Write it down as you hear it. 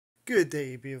Good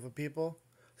day, beautiful people.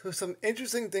 So some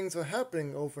interesting things are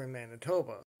happening over in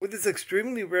Manitoba. With this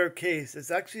extremely rare case,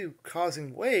 it's actually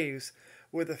causing waves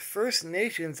where the First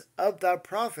Nations of that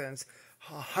province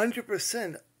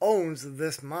 100% owns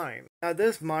this mine. Now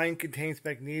this mine contains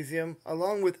magnesium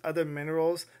along with other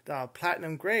minerals that are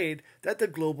platinum grade that the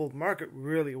global market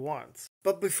really wants.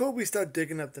 But before we start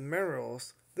digging up the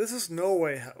minerals, this is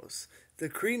Norway House, the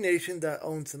Cree Nation that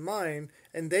owns the mine,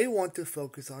 and they want to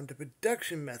focus on the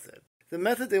production method. The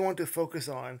method they want to focus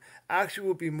on actually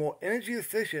will be more energy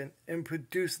efficient and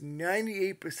produce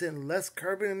 98% less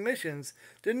carbon emissions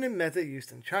than the method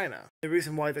used in China. The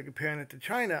reason why they're comparing it to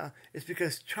China is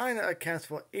because China accounts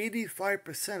for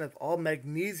 85% of all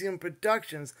magnesium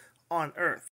productions on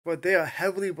Earth, but they are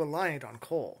heavily reliant on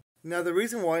coal. Now the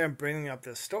reason why I'm bringing up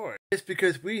this story is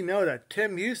because we know that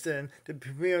Tim Houston, the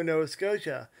Premier of Nova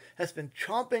Scotia, has been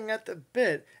chomping at the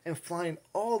bit and flying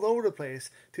all over the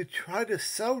place to try to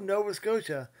sell Nova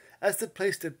Scotia as the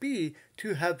place to be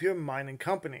to have your mining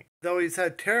company. Though he's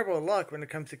had terrible luck when it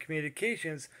comes to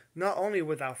communications, not only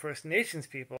with our First Nations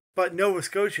people, but Nova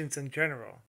Scotians in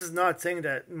general. This is not saying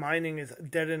that mining is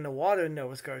dead in the water in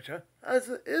Nova Scotia, as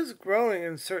it is growing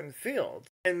in certain fields,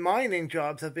 and mining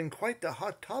jobs have been quite the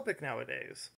hot topic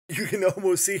nowadays. You can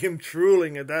almost see him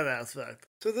drooling at that aspect.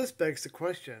 So this begs the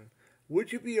question,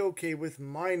 would you be okay with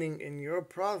mining in your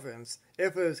province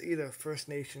if it was either First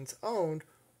Nations owned,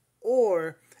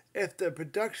 or if the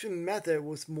production method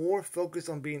was more focused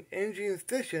on being energy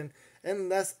efficient and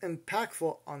less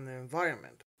impactful on the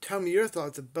environment? Tell me your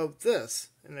thoughts about this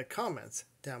in the comments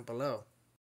down below.